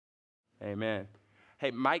Amen.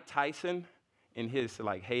 Hey, Mike Tyson, in his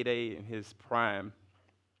heyday, in his prime,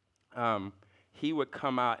 um, he would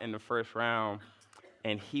come out in the first round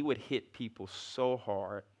and he would hit people so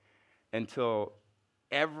hard until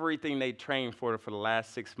everything they trained for the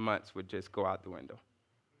last 6 months would just go out the window.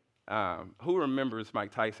 Who remembers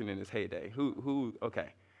Mike Tyson in his heyday? Who?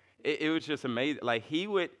 Okay, it was just amazing. Like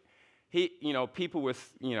people would,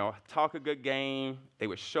 talk a good game. They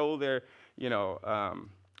would show their,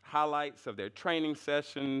 highlights of their training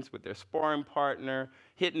sessions with their sparring partner,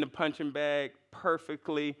 hitting the punching bag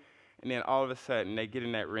perfectly, and then all of a sudden they get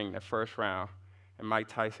in that ring, that first round, and Mike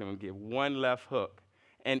Tyson would give one left hook,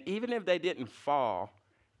 and even if they didn't fall,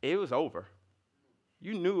 it was over.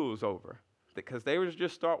 You knew it was over because they would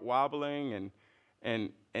just start wobbling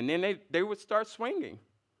and then they would start swinging.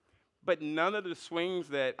 But none of the swings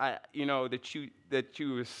that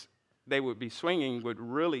they would be swinging would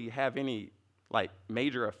really have any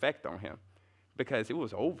major effect on him because it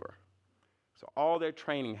was over. So all their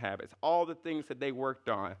training habits, all the things that they worked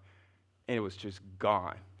on, and it was just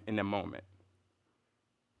gone in the moment.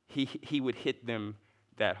 He would hit them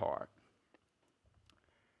that hard.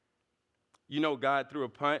 God threw a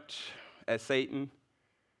punch at Satan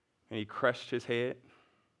and he crushed his head.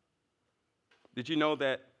 Did you know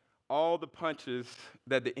that all the punches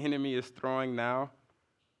that the enemy is throwing now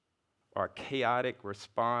are a chaotic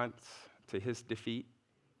response to his defeat?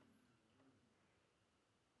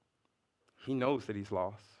 He knows that he's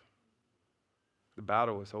lost. The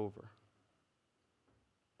battle is over.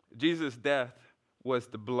 Jesus' death was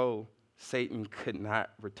the blow Satan could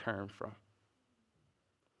not return from.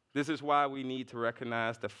 This is why we need to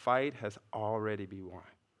recognize the fight has already been won.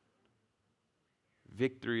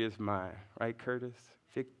 Victory is mine, right, Curtis?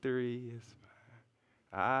 Victory is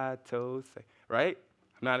mine. I told say, right?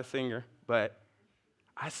 I'm not a singer, but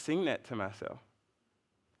I sing that to myself.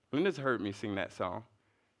 Linda's heard me sing that song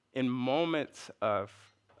in moments of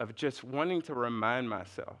just wanting to remind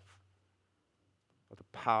myself of the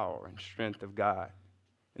power and strength of God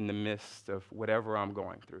in the midst of whatever I'm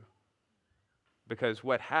going through. Because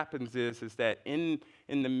what happens is that in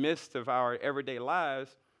the midst of our everyday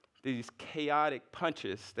lives, these chaotic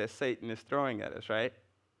punches that Satan is throwing at us, right?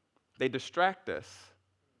 They distract us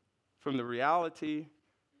from the reality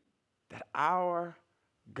that our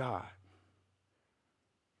God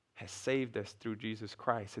has saved us through Jesus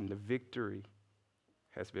Christ, and the victory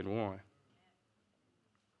has been won.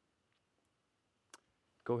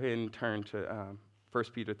 Go ahead and turn to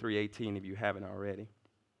 1 Peter 3:18 if you haven't already.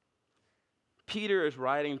 Peter is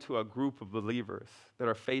writing to a group of believers that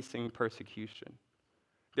are facing persecution.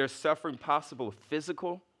 They're suffering possible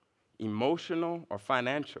physical, emotional, or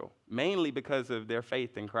financial, mainly because of their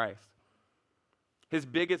faith in Christ. His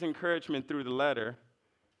biggest encouragement through the letter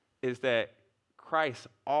is that Christ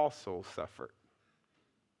also suffered.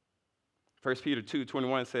 1 Peter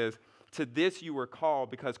 2:21 says, "To this you were called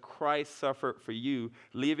because Christ suffered for you,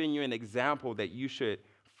 leaving you an example that you should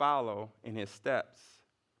follow in his steps."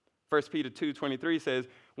 1 Peter 2:23 says,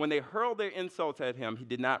 "When they hurled their insults at him, he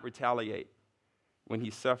did not retaliate. When he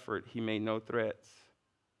suffered, he made no threats.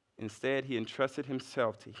 Instead, he entrusted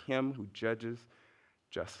himself to him who judges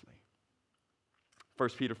justly."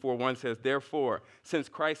 1 Peter 4:1 says, "Therefore, since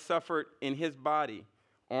Christ suffered in his body,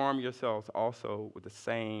 arm yourselves also with the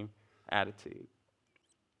same attitude."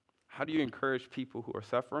 How do you encourage people who are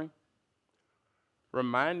suffering?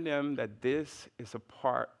 Remind them that this is a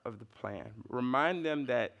part of the plan. Remind them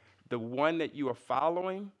that the one that you are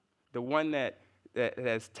following, the one that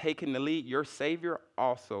has taken the lead, your Savior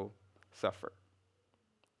also suffered.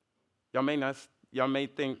 Y'all may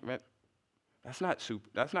think, man, that's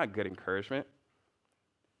not good encouragement.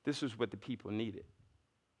 This is what the people needed.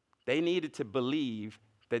 They needed to believe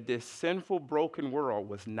that this sinful, broken world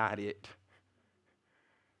was not it.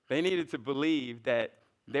 They needed to believe that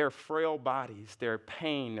their frail bodies, their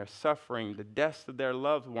pain, their suffering, the deaths of their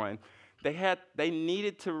loved one, they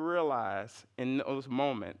needed to realize in those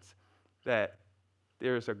moments that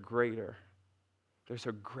there's a greater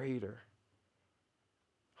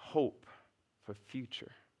hope for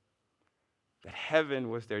future, that heaven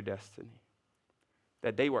was their destiny,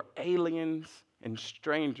 that they were aliens and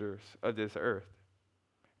strangers of this earth,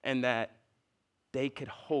 and that they could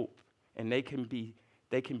hope and they can be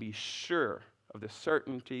sure of the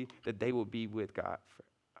certainty that they will be with God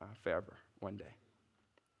forever one day.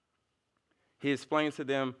 He explains to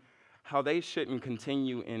them how they should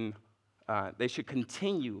continue in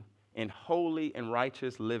holy and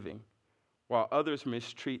righteous living while others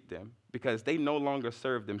mistreat them because they no longer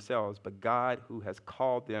serve themselves, but God who has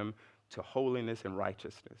called them to holiness and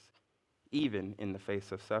righteousness, even in the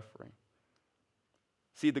face of suffering.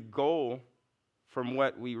 See, the goal from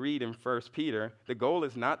what we read in 1 Peter, the goal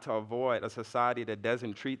is not to avoid a society that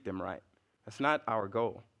doesn't treat them right. That's not our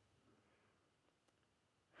goal.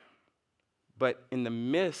 But in the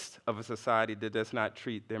midst of a society that does not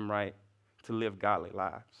treat them right, to live godly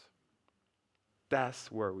lives.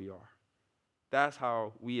 That's where we are. That's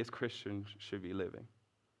how we as Christians should be living.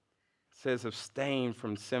 It says, abstain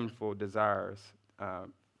from sinful desires.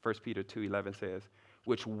 1 Peter 2:11 says,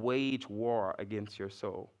 which wage war against your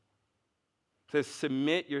soul. It says,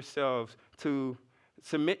 submit yourselves to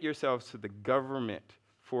the government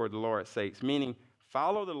for the Lord's sakes, meaning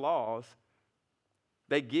follow the laws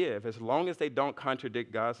they give as long as they don't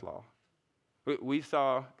contradict God's law. We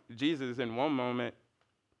saw Jesus in one moment,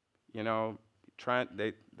 the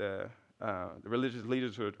religious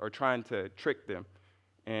leaders are trying to trick them.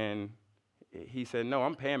 And he said, no,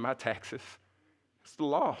 I'm paying my taxes. It's the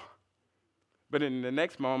law. But in the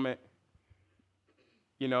next moment,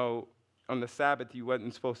 on the Sabbath, you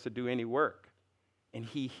wasn't supposed to do any work. And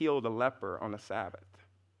he healed a leper on the Sabbath.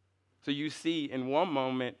 So you see, in one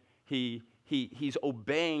moment, he's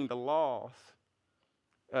obeying the laws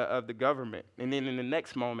of the government. And then in the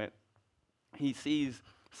next moment, he sees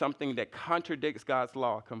something that contradicts God's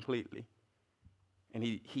law completely. And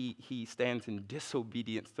he stands in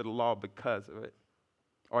disobedience to the law because of it.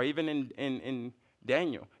 Or even in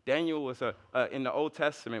Daniel. Daniel was in the Old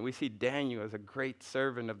Testament, we see Daniel as a great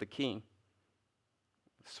servant of the king.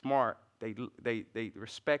 Smart. They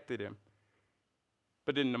respected him.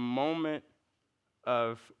 But in the moment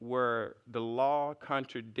of where the law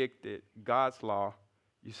contradicted God's law,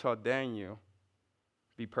 you saw Daniel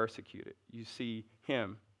be persecuted. You see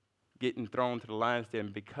him getting thrown to the lion's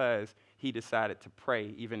den because he decided to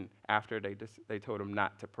pray even after they told him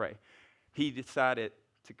not to pray. He decided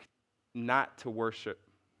not to worship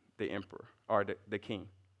the emperor or the king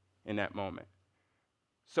in that moment.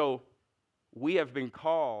 So we have been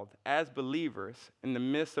called as believers in the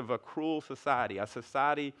midst of a cruel society, a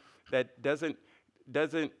society that doesn't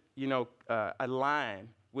align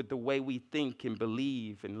with the way we think and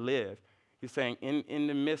believe and live. He's saying in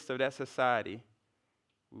the midst of that society,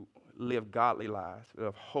 live godly lives,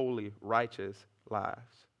 live holy, righteous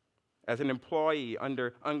lives. As an employee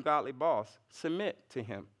under ungodly boss, submit to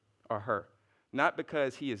him or her. Not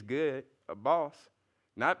because he is good, a boss,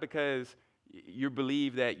 not because you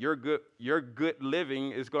believe that your good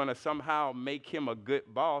living is going to somehow make him a good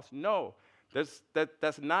boss. No, that's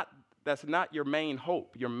not your main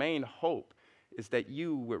hope. Your main hope is that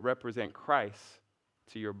you would represent Christ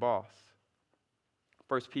to your boss.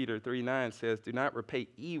 1 Peter 3:9 says, do not repay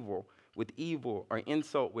evil with evil or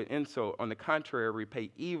insult with insult. On the contrary,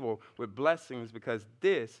 repay evil with blessings, because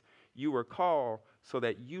this you were called so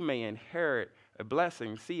that you may inherit a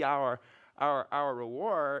blessing. See, our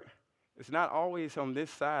reward is not always on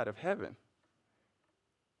this side of heaven.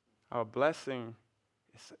 Our blessing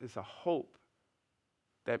is a hope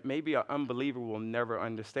that maybe an unbeliever will never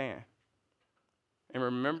understand. And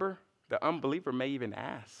remember, the unbeliever may even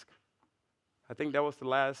ask. I think that was the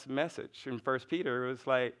last message in 1 Peter. It was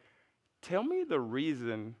like, tell me the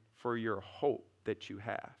reason for your hope that you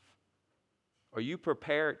have. Are you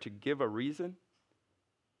prepared to give a reason?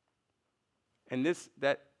 And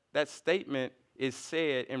that statement is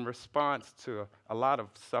said in response to a lot of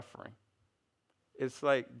suffering. It's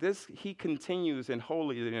like this, he continues in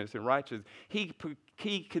holiness and righteousness.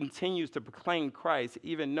 He continues to proclaim Christ,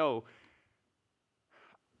 even though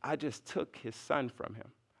I just took his son from him.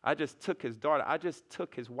 I just took his daughter. I just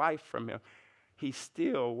took his wife from him. He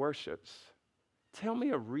still worships. Tell me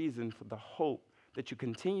a reason for the hope that you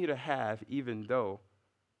continue to have even though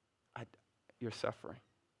you're suffering.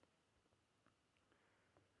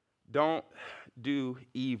 Don't do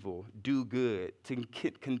evil. Do good.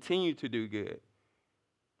 Continue to do good.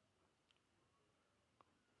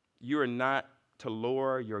 You are not to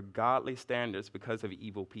lower your godly standards because of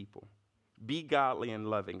evil people. Be godly and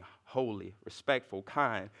loving, holy, respectful,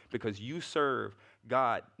 kind, because you serve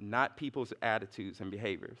God, not people's attitudes and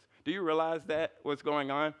behaviors. Do you realize that what's going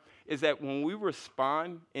on is that when we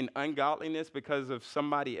respond in ungodliness because of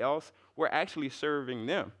somebody else, we're actually serving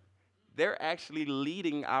them. They're actually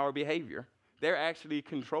leading our behavior. They're actually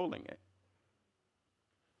controlling it.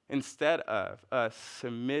 Instead of us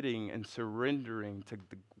submitting and surrendering to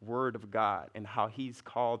the word of God and how he's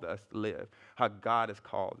called us to live, how God has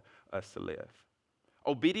called us to live.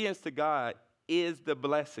 Obedience to God is the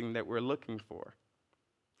blessing that we're looking for.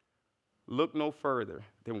 Look no further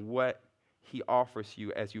than what he offers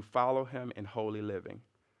you as you follow him in holy living.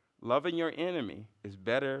 Loving your enemy is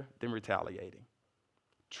better than retaliating.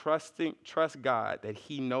 Trust God that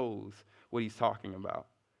he knows what he's talking about.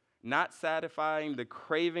 not satisfying the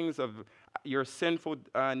cravings of your sinful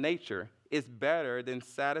nature is better than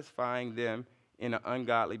satisfying them in an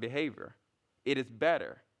ungodly behavior. It is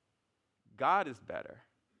better. God is better.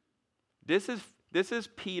 This is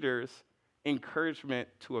Peter's encouragement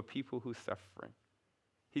to a people who's suffering.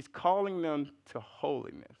 He's calling them to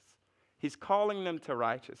holiness. He's calling them to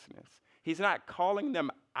righteousness. He's not calling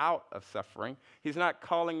them out of suffering. He's not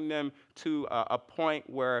calling them to a point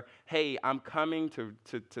where, hey, I'm coming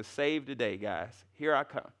to save the day, guys. Here I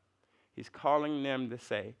come. He's calling them to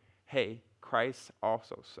say, hey, Christ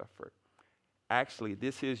also suffered. Actually,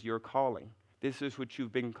 this is your calling. This is what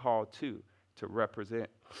you've been called to represent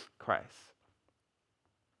Christ.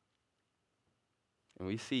 And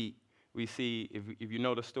we see if you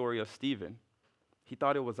know the story of Stephen, he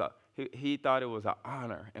thought it was an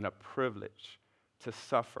honor and a privilege to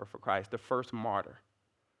suffer for Christ, the first martyr.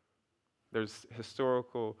 There's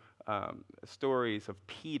historical stories of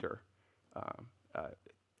Peter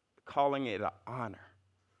calling it an honor.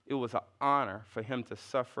 It was an honor for him to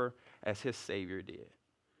suffer as his Savior did.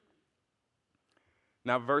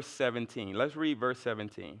 Now, verse 17. Let's read verse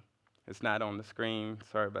 17. It's not on the screen.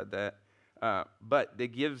 Sorry about that. But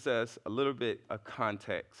it gives us a little bit of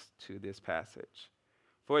context to this passage.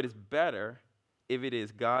 For it is better if it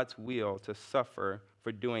is God's will to suffer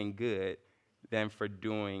for doing good than for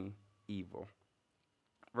doing evil.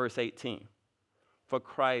 Verse 18. For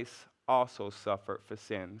Christ also suffered for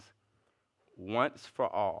sins once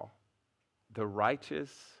for all, the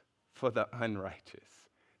righteous for the unrighteous,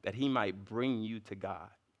 that he might bring you to God.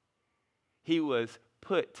 He was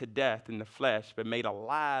put to death in the flesh, but made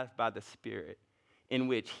alive by the Spirit, in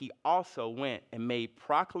which he also went and made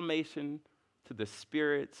proclamation to the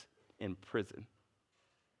spirits in prison,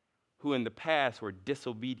 who in the past were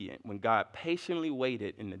disobedient when God patiently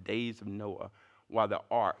waited in the days of Noah while the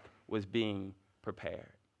ark was being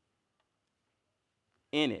prepared.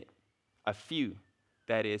 In it, a few,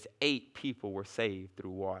 that is, 8 people were saved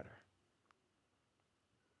through water.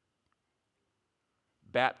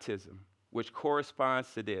 Baptism, which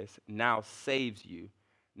corresponds to this, now saves you,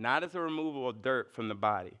 not as a removal of dirt from the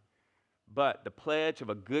body, but the pledge of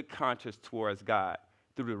a good conscience towards God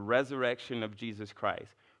through the resurrection of Jesus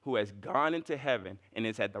Christ, who has gone into heaven and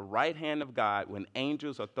is at the right hand of God when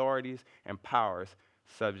angels, authorities, and powers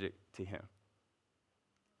subject to him.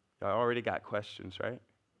 Y'all already got questions, right?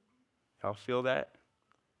 Y'all feel that?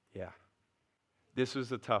 Yeah. This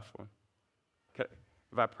was a tough one.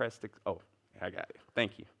 If I press the, I got it.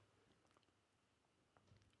 Thank you.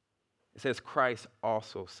 It says Christ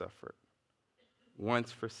also suffered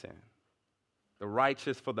once for sin, the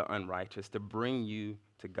righteous for the unrighteous, to bring you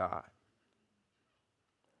to God.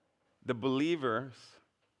 The believers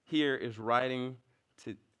here is writing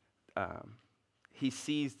to, he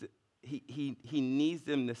needs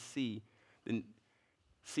them to see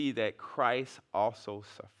that Christ also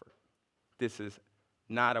suffered. This is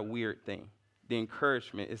not a weird thing. The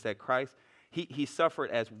encouragement is that Christ, he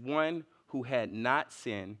suffered as one who had not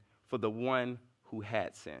sinned for the one who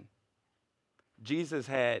had sinned. Jesus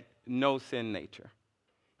had no sin nature.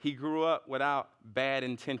 He grew up without bad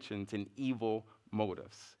intentions and evil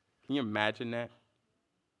motives. Can you imagine that?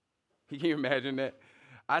 Can you imagine that?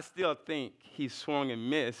 I still think he swung and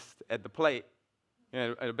missed at the plate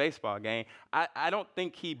at a baseball game. I don't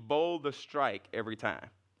think he bowled the strike every time.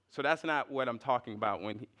 So that's not what I'm talking about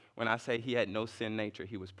when I say he had no sin nature,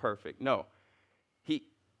 he was perfect. No,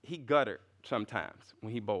 he guttered sometimes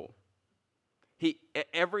when he bowled.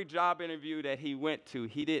 Every job interview that he went to,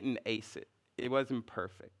 he didn't ace it. It wasn't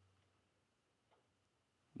perfect.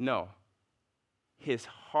 No, his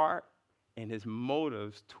heart and his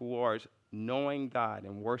motives towards knowing God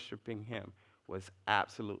and worshiping him was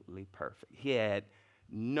absolutely perfect. He had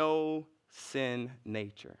no sin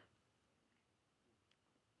nature.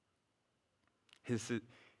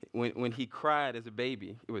 When he cried as a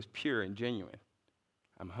baby, it was pure and genuine.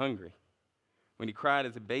 I'm hungry. When he cried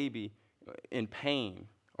as a baby in pain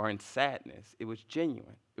or in sadness, it was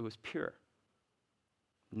genuine. It was pure.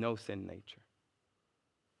 No sin nature.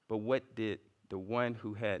 But what did the one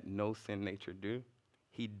who had no sin nature do?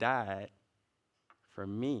 He died for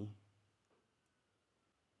me,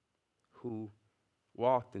 who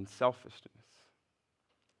walked in selfishness,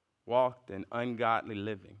 walked in ungodly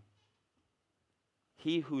living.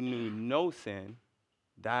 He who knew no sin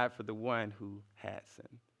died for the one who had sin.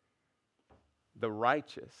 The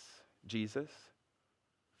righteous, Jesus,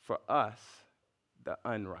 for us, the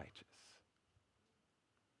unrighteous.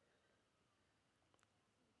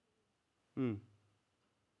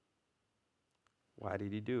 Why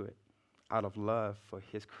did he do it? Out of love for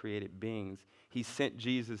his created beings. He sent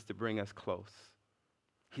Jesus to bring us close.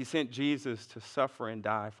 He sent Jesus to suffer and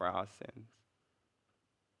die for our sins.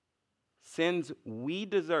 Sins we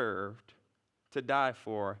deserved to die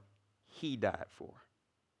for, he died for.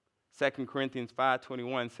 2 Corinthians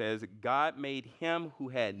 5:21 says, God made him who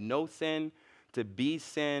had no sin to be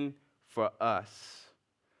sin for us,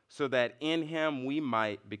 so that in him we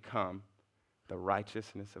might become the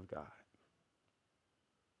righteousness of God.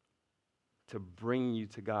 To bring you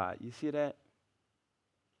to God. You see that?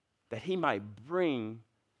 That he might bring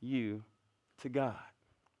you to God.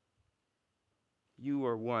 You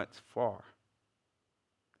were once far.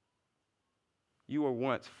 You were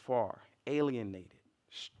once far, alienated,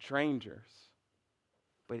 strangers.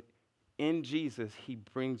 But in Jesus, he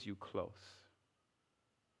brings you close.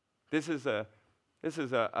 This is a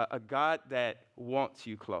God that wants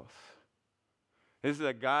you close. This is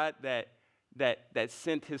a God that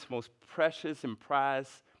sent his most precious and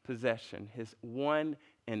prized possession, his one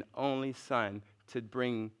and only Son, to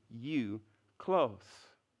bring you close.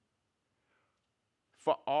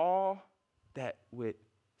 For all that would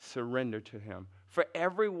surrender to him, for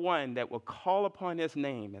everyone that will call upon his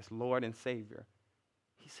name as Lord and Savior,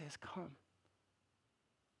 he says, come.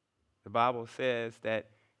 The Bible says that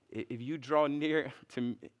if you draw near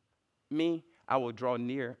to me, I will draw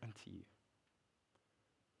near unto you.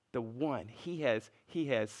 The one, he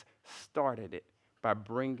has started it by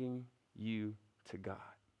bringing you to God.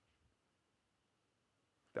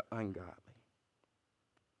 The ungodly.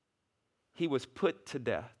 He was put to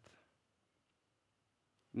death.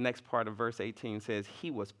 Next part of verse 18 says, he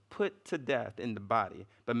was put to death in the body,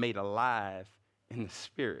 but made alive in the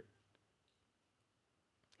spirit.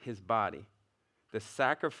 His body, the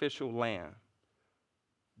sacrificial lamb,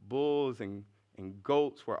 bulls and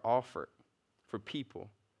goats were offered for people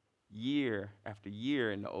year after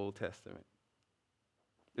year in the Old Testament.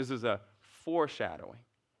 This is a foreshadowing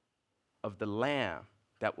of the lamb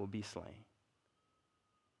that will be slain.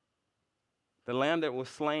 The lamb that was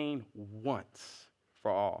slain once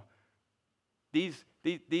for all. These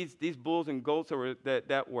bulls and goats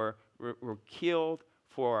that were killed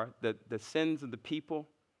for the sins of the people,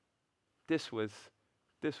 this was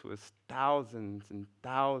thousands and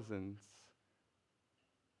thousands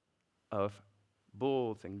of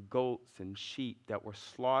bulls and goats and sheep that were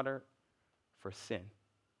slaughtered for sin.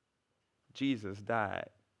 Jesus died,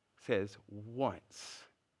 says, once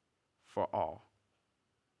for all.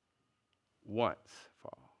 Once for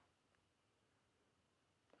all.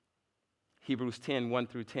 Hebrews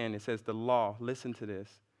 10:1-10, it says the law, listen to this.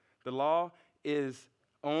 The law is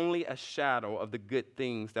only a shadow of the good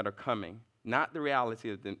things that are coming, not the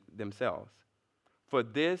reality of themselves. For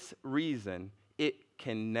this reason, it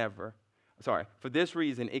can never,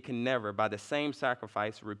 by the same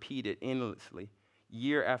sacrifice repeated endlessly,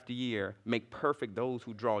 year after year, make perfect those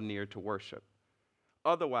who draw near to worship.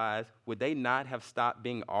 Otherwise, would they not have stopped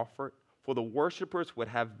being offered? For the worshipers would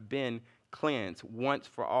have been cleansed once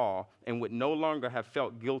for all and would no longer have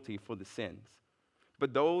felt guilty for the sins.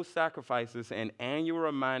 But those sacrifices an annual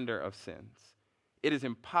reminder of sins. It is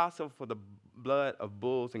impossible for the blood of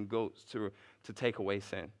bulls and goats to take away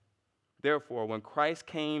sin. Therefore, when Christ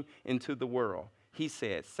came into the world, he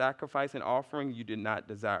said, sacrifice and offering you did not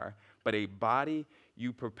desire, but a body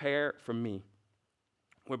you prepared for me.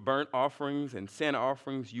 With burnt offerings and sin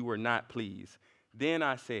offerings you were not pleased. Then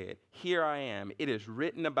I said, here I am. It is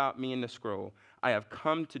written about me in the scroll. I have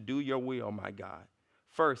come to do your will, my God.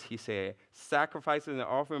 First, he said, sacrifices and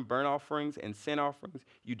offering, burnt offerings and sin offerings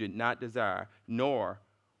you did not desire, nor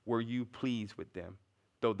were you pleased with them,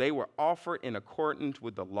 though they were offered in accordance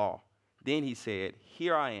with the law. Then he said,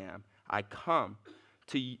 here I am. I come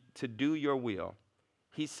to do your will.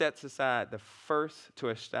 He sets aside the first to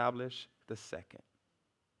establish the second.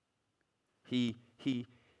 He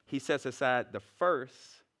sets aside the first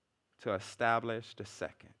to establish the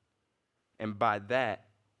second. And by that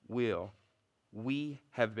will, we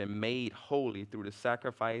have been made holy through the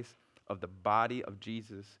sacrifice of the body of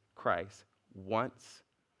Jesus Christ once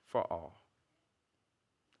for all.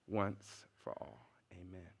 Once for all.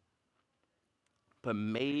 Amen. But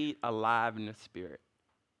made alive in the Spirit.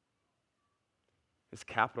 It's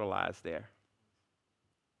capitalized there.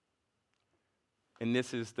 And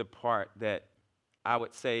this is the part that I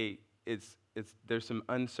would say there's some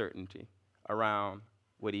uncertainty around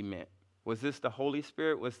what he meant. Was this the Holy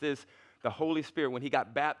Spirit? Was this the Holy Spirit when he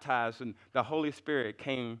got baptized and the Holy Spirit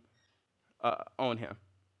came on him?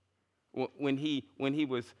 When he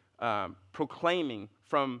was proclaiming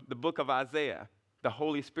from the book of Isaiah, the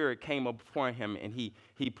Holy Spirit came upon him and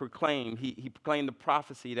he proclaimed the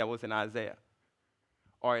prophecy that was in Isaiah.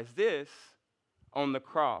 Or is this on the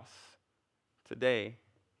cross today,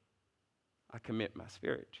 I commit my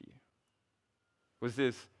spirit to you. Was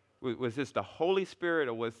this the Holy Spirit,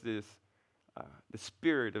 or was this the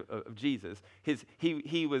Spirit of Jesus?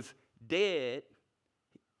 He was dead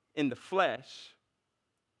in the flesh,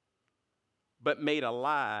 but made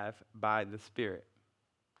alive by the Spirit.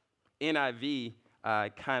 NIV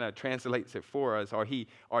kind of translates it for us,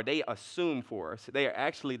 or they assume for us. They are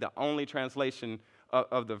actually the only translation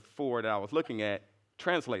of the four that I was looking at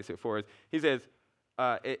translates it for us. He says,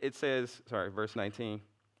 verse 19.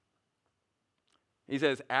 He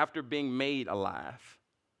says, after being made alive.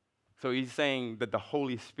 So he's saying that the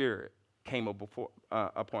Holy Spirit came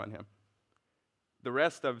upon him. The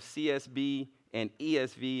rest of CSB and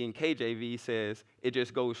ESV and KJV says it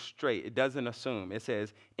just goes straight. It doesn't assume. It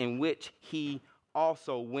says, in which he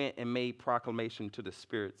also went and made proclamation to the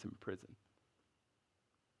spirits in prison.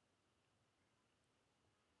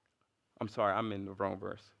 I'm sorry, I'm in the wrong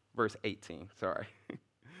verse. Verse 18, sorry.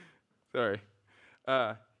 Sorry.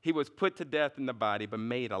 He was put to death in the body, but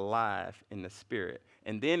made alive in the spirit.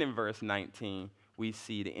 And then in verse 19, we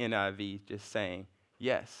see the NIV just saying,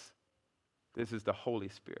 yes, this is the Holy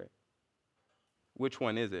Spirit. Which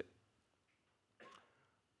one is it?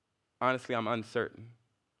 Honestly, I'm uncertain.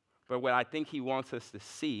 But what I think he wants us to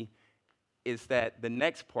see is that the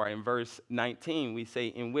next part, in verse 19, we say,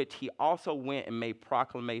 in which he also went and made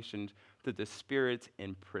proclamations to the spirits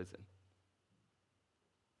in prison.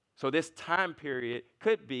 So this time period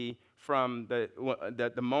could be from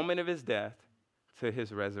the moment of his death to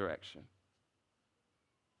his resurrection.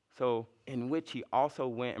 So in which he also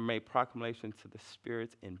went and made proclamations to the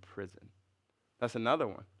spirits in prison. That's another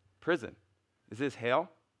one. Prison. Is this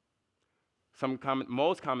hell?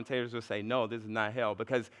 Most commentators will say, no, this is not hell,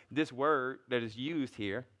 because this word that is used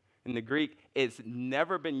here in the Greek, it's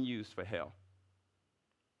never been used for hell.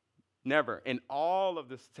 Never. In all of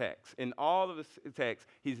this text,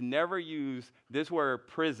 he's never used this word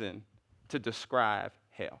prison to describe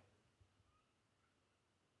hell.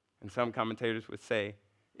 And some commentators would say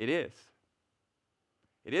it is.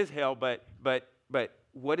 It is hell, but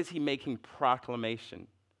what is he making proclamation?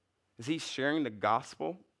 Is he sharing the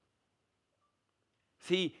gospel?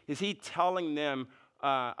 Is he telling them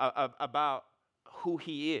about who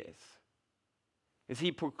he is? Is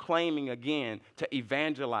he proclaiming again to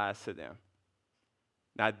evangelize to them?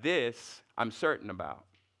 Now this, I'm certain about.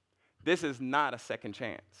 This is not a second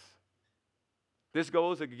chance. This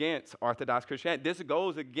goes against Orthodox Christianity. This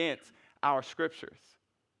goes against our scriptures.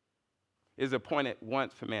 It is appointed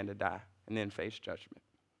once for man to die and then face judgment.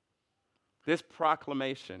 This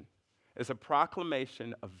proclamation is a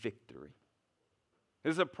proclamation of victory.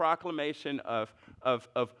 This is a proclamation of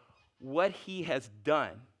what he has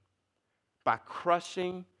done by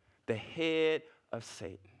crushing the head of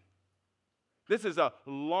Satan. This is a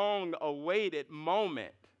long-awaited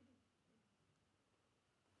moment.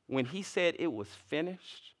 When he said it was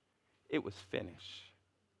finished, it was finished.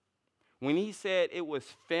 When he said it was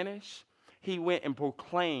finished, he went and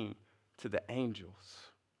proclaimed to the angels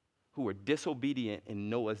who were disobedient in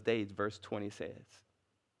Noah's days, verse 20 says.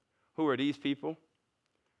 Who are these people?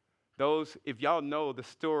 Those, if y'all know the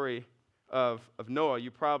story of Noah, you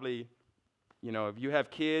probably, if you have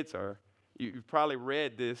kids, or you've probably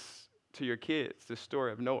read this to your kids, the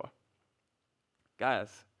story of Noah. Guys,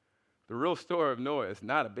 the real story of Noah is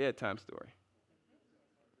not a bedtime story.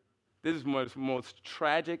 This is one of the most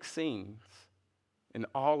tragic scenes in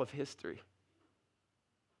all of history.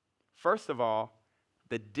 First of all,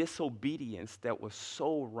 the disobedience that was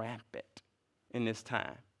so rampant in this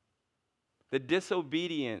time. The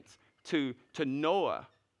disobedience to Noah.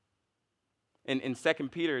 In 2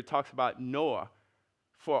 Peter, it talks about Noah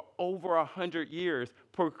for over 100 years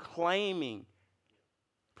proclaiming,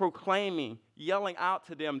 yelling out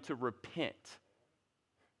to them to repent,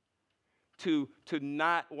 to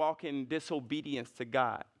not walk in disobedience to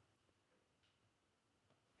God.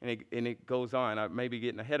 And it goes on. I may be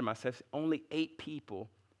getting ahead of myself. Only 8 people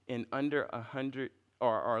in under 100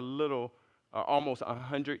 or almost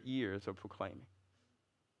 100 years of proclaiming,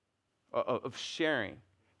 of sharing,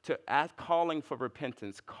 calling for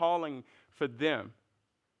repentance, calling for them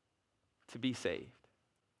to be saved.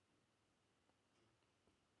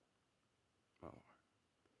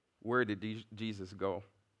 Where did Jesus go?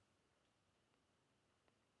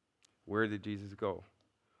 Where did Jesus go?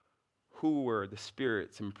 Who were the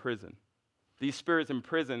spirits in prison? These spirits in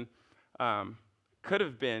prison could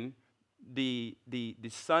have been the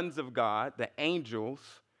sons of God, the angels,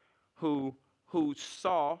 who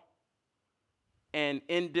saw, and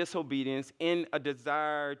in disobedience, in a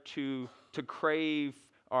desire to crave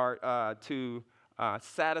or to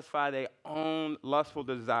satisfy their own lustful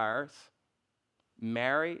desires,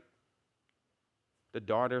 married the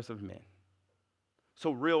daughters of men.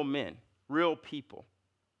 So real men, real people.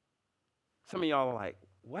 Some of y'all are like,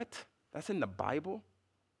 what? That's in the Bible?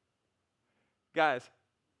 Guys,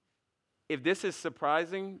 if this is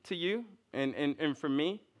surprising to you and for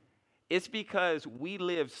me, it's because we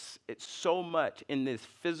live so much in this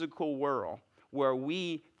physical world where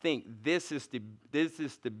we think this is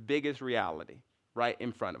the biggest reality right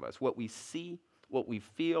in front of us. What we see, what we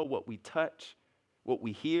feel, what we touch, what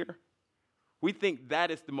we hear. We think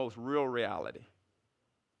that is the most real reality.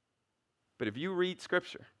 But if you read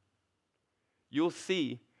Scripture, you'll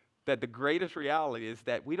see that the greatest reality is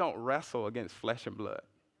that we don't wrestle against flesh and blood.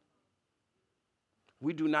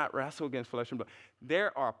 We do not wrestle against flesh and blood.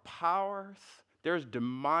 There are powers, there's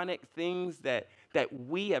demonic things that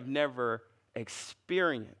we have never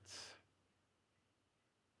experienced.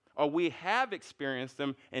 Or we have experienced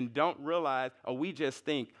them and don't realize, or we just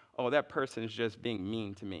think, oh, that person is just being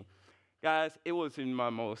mean to me. Guys, it was in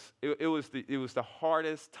it was the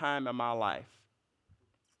hardest time of my life.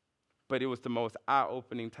 But it was the most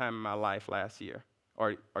eye-opening time in my life last year,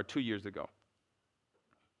 or 2 years ago.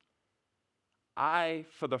 I,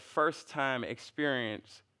 for the first time,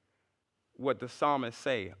 experienced what the psalmists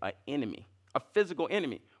say, an enemy, a physical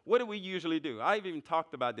enemy. What do we usually do? I've even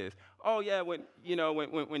talked about this. Oh yeah,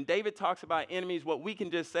 when David talks about enemies, what we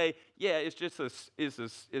can just say, yeah, it's just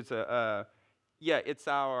it's a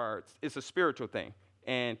spiritual thing.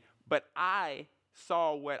 But I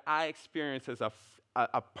saw what I experienced as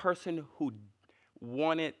a person who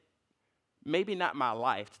wanted, maybe not my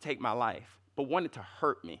life, to take my life, but wanted to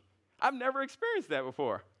hurt me. I've never experienced that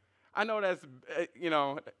before. I know that's,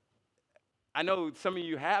 I know some of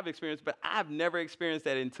you have experienced, but I've never experienced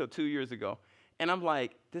that until 2 years ago. And I'm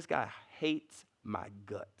like, this guy hates my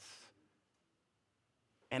guts.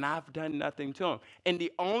 And I've done nothing to him. And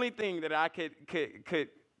the only thing that I could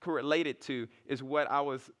relate it to is what I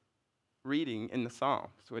was reading in the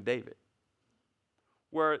Psalms with David,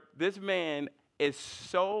 where this man is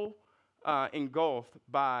so engulfed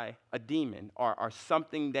by a demon or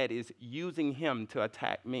something that is using him to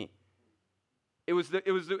attack me. It was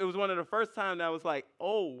one of the first times I was like,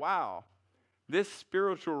 oh wow, this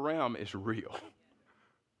spiritual realm is real.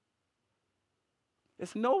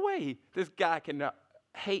 There's no way this guy can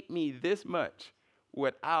hate me this much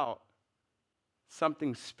without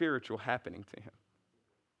something spiritual happening to him.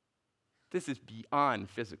 This is beyond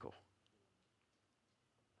physical.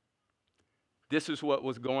 This is what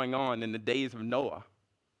was going on in the days of Noah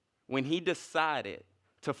when he decided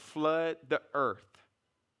to flood the earth.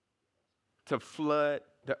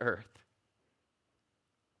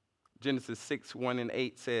 Genesis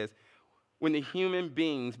 6:1-8 says, when the human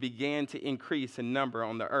beings began to increase in number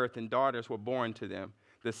on the earth and daughters were born to them,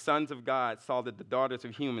 the sons of God saw that the daughters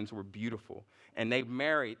of humans were beautiful, and they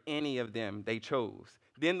married any of them they chose.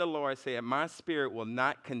 Then the Lord said, my spirit will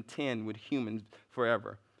not contend with humans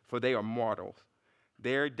forever, for they are mortals.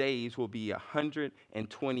 Their days will be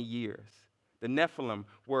 120 years. The Nephilim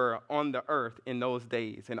were on the earth in those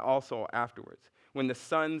days and also afterwards, when the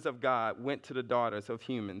sons of God went to the daughters of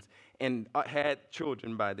humans and had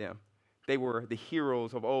children by them. They were the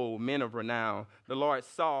heroes of old, men of renown. The Lord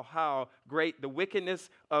saw how great the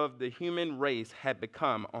wickedness of the human race had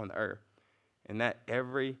become on the earth, and that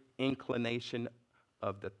every inclination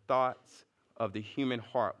of the thoughts of the human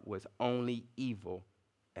heart was only evil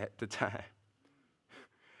at the time.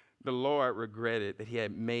 The Lord regretted that he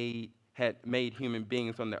had made human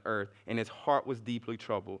beings on the earth, and his heart was deeply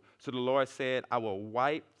troubled. So the Lord said, I will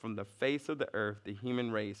wipe from the face of the earth the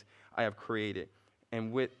human race I have created,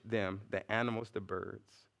 and with them the animals, the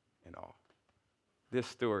birds, and all. This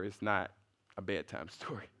story is not a bedtime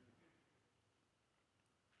story.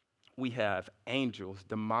 We have angels,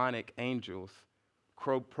 demonic angels,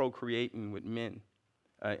 procreating with men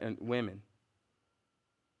and women.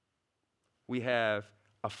 We have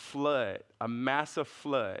a flood, a massive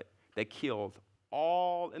flood that killed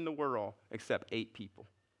all in the world except 8 people.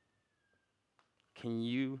 Can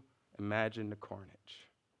you imagine the carnage?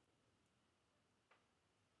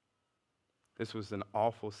 This was an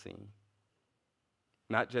awful scene,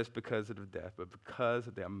 not just because of the death, but because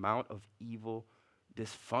of the amount of evil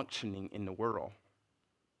dysfunctioning in the world.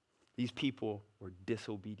 These people were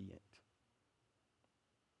disobedient.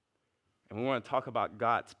 And we want to talk about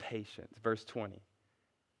God's patience. Verse 20.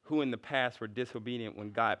 Who in the past were disobedient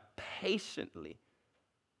when God patiently,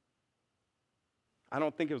 I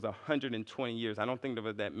don't think it was 120 years. I don't think that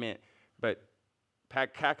what that meant, but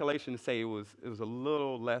calculations say it was a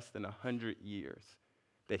little less than 100 years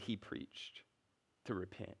that he preached to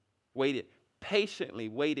repent. Patiently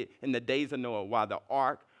waited in the days of Noah while the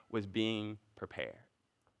ark was being prepared.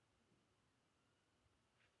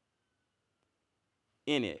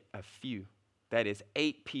 in it, a few, that is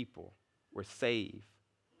 8 people, were saved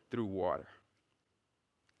through water.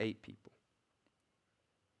 8 people.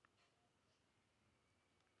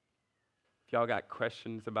 If y'all got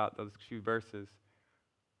questions about those few verses,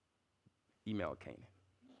 email Canaan.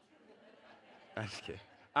 I'm just kidding.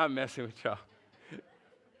 I'm messing with y'all.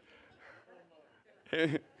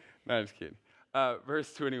 No, I'm just kidding.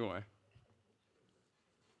 Verse 21.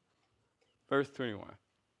 Verse 21.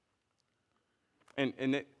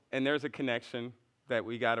 And there's a connection that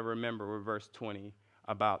we got to remember with verse 20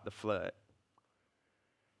 about the flood.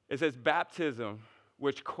 It says, baptism,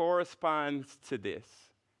 which corresponds to this,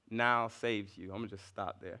 now saves you. I'm going to just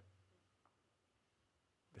stop there.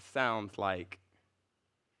 It sounds like,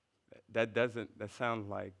 that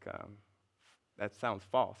sounds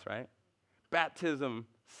false, right? Baptism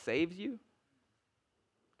saves you?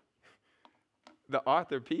 The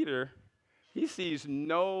author, Peter, he sees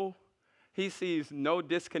no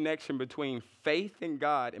disconnection between faith in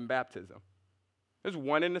God and baptism. There's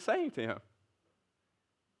one and the same to him.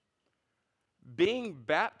 Being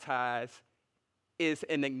baptized is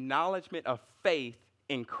an acknowledgement of faith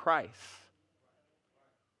in Christ.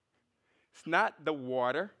 It's not the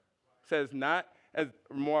water. It says not as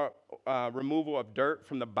more removal of dirt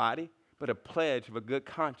from the body, but a pledge of a good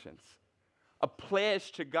conscience. A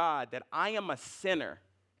pledge to God that I am a sinner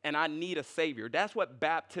and I need a Savior. That's what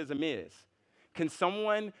baptism is. Can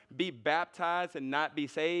someone be baptized and not be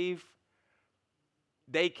saved?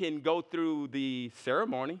 They can go through the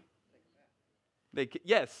ceremony.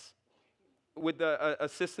 Yes, with the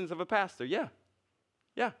assistance of a pastor. Yeah.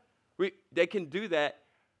 They can do that.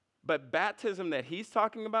 But baptism that he's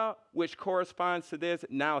talking about, which corresponds to this,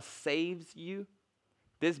 now saves you.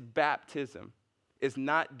 This baptism is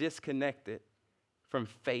not disconnected from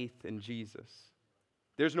faith in Jesus.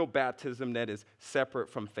 There's no baptism that is separate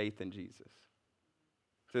from faith in Jesus.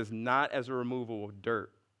 It says not as a removal of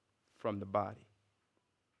dirt from the body.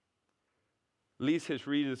 Lest his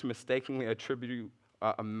readers mistakenly attribute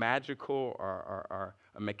a magical or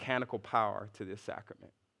a mechanical power to this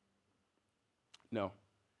sacrament. No.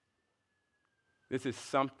 This is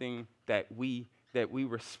something that we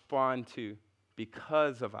respond to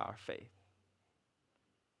because of our faith.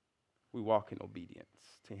 We walk in obedience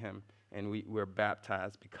to him, and we're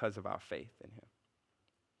baptized because of our faith in him.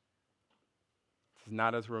 This is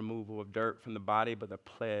not as a removal of dirt from the body, but a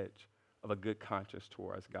pledge of a good conscience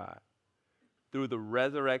towards God through the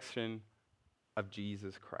resurrection of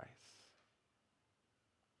Jesus Christ.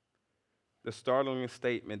 The startling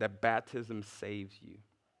statement that baptism saves you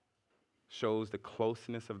shows the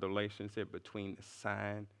closeness of the relationship between the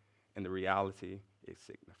sign and the reality it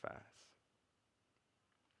signifies.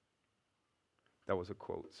 That was a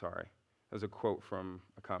quote, sorry. That was a quote from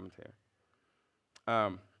a commentary.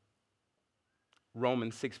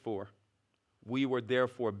 Romans 6:4. We were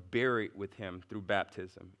therefore buried with him through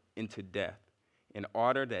baptism into death, in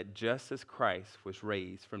order that just as Christ was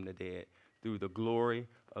raised from the dead through the glory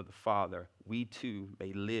of the Father, we too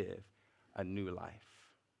may live a new life.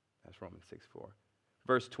 That's Romans 6:4.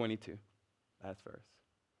 Verse 22, last verse.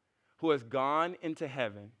 Who has gone into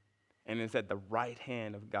heaven and is at the right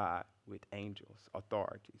hand of God with angels,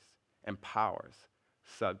 authorities, and powers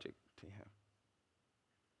subject to him.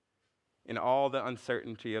 In all the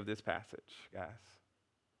uncertainty of this passage, guys,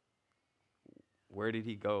 where did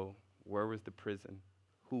he go? Where was the prison?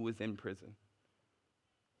 Who was in prison?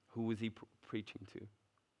 Who was he preaching to?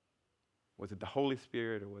 Was it the Holy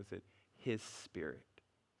Spirit or was it his Spirit?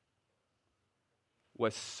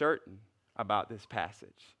 What's certain about this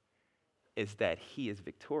passage is that he is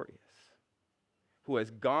victorious, who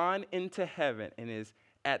has gone into heaven and is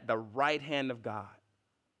at the right hand of God,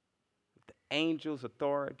 with the angels,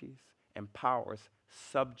 authorities, and powers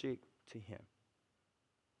subject to him.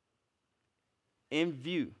 In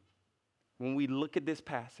view, when we look at this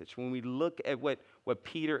passage, when we look at what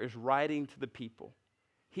Peter is writing to the people,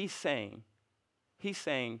 he's saying,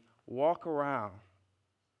 walk around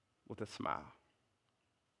with a smile.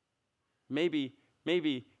 Maybe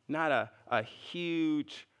not a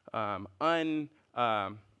huge,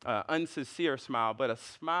 unsincere smile, but a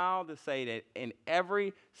smile to say that in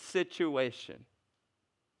every situation,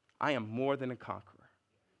 I am more than a conqueror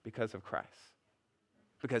because of Christ.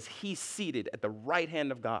 Because he's seated at the right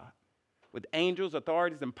hand of God with angels,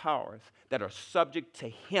 authorities, and powers that are subject to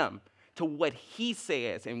him, to what he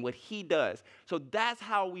says and what he does. So that's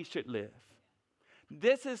how we should live.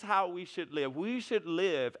 This is how we should live. We should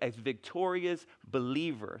live as victorious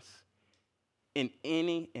believers in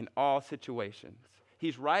any and all situations.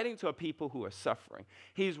 He's writing to a people who are suffering.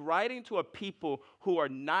 He's writing to a people who are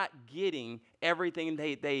not getting everything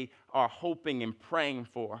they are hoping and praying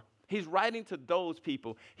for. He's writing to those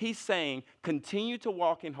people. He's saying, continue to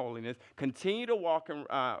walk in holiness, continue to walk in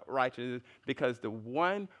righteousness, because the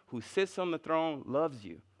one who sits on the throne loves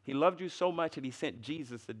you. He loved you so much that he sent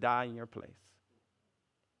Jesus to die in your place.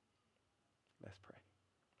 Let's pray.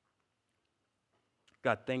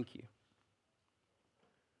 God, thank you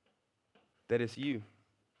that it's you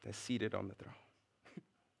that's seated on the throne.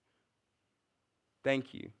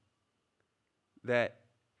 Thank you that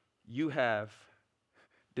you have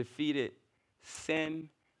defeated sin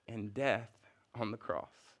and death on the cross.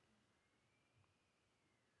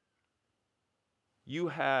 You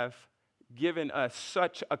have given us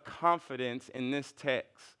such a confidence in this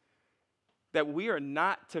text that we are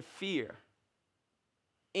not to fear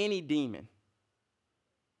any demon,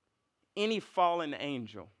 any fallen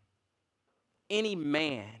angel, any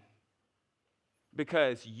man,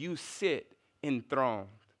 because you sit enthroned.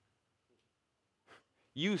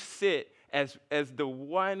 You sit as the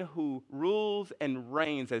one who rules and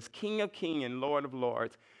reigns as King of Kings and Lord of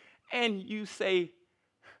Lords. And you say,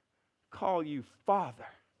 call you Father.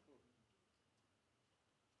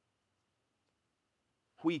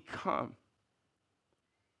 We come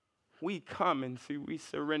and see, we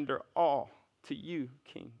surrender all to you,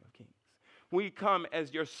 King of Kings. We come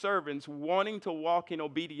as your servants wanting to walk in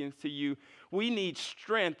obedience to you. We need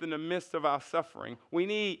strength in the midst of our suffering. We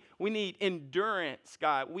need endurance,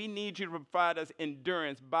 God. We need you to provide us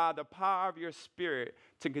endurance by the power of your Spirit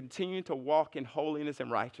to continue to walk in holiness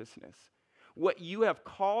and righteousness. What you have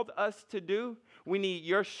called us to do, we need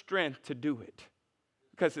your strength to do it,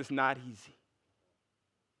 because it's not easy.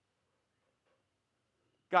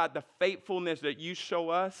 God, the faithfulness that you show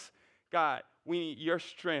us, God, we need your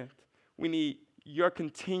strength. We need your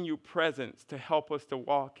continued presence to help us to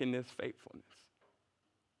walk in this faithfulness.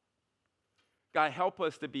 God, help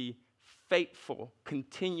us to be faithful,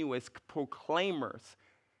 continuous proclaimers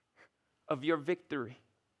of your victory.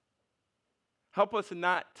 Help us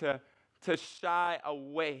not to shy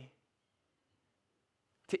away,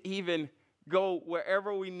 to even go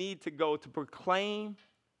wherever we need to go to proclaim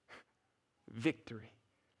victory.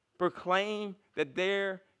 Proclaim that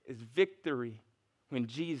there is victory. When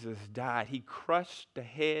Jesus died, he crushed the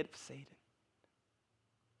head of Satan.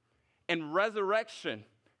 And resurrection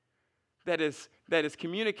that is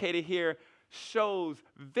communicated here shows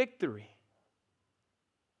victory.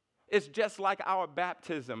 It's just like our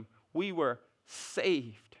baptism. We were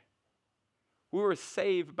saved. We were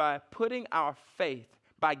saved by putting our faith,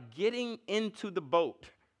 by getting into the boat.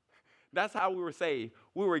 That's how we were saved.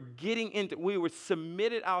 We were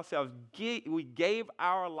submitted ourselves. We gave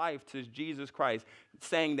our life to Jesus Christ,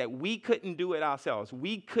 saying that we couldn't do it ourselves.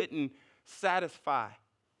 We couldn't satisfy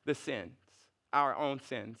the sins, our own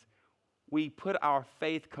sins. We put our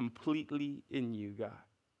faith completely in you, God.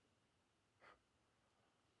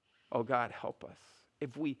 Oh, God, help us.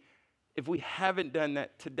 If we haven't done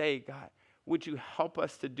that today, God, would you help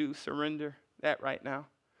us to surrender that right now?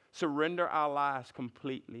 Surrender our lives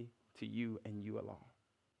completely to you and you alone.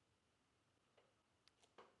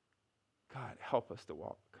 God, help us to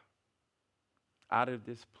walk out of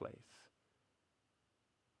this place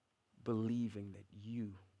believing that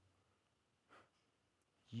you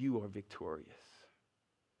are victorious.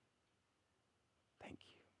 Thank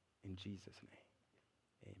you. In Jesus' name,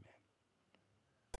 amen.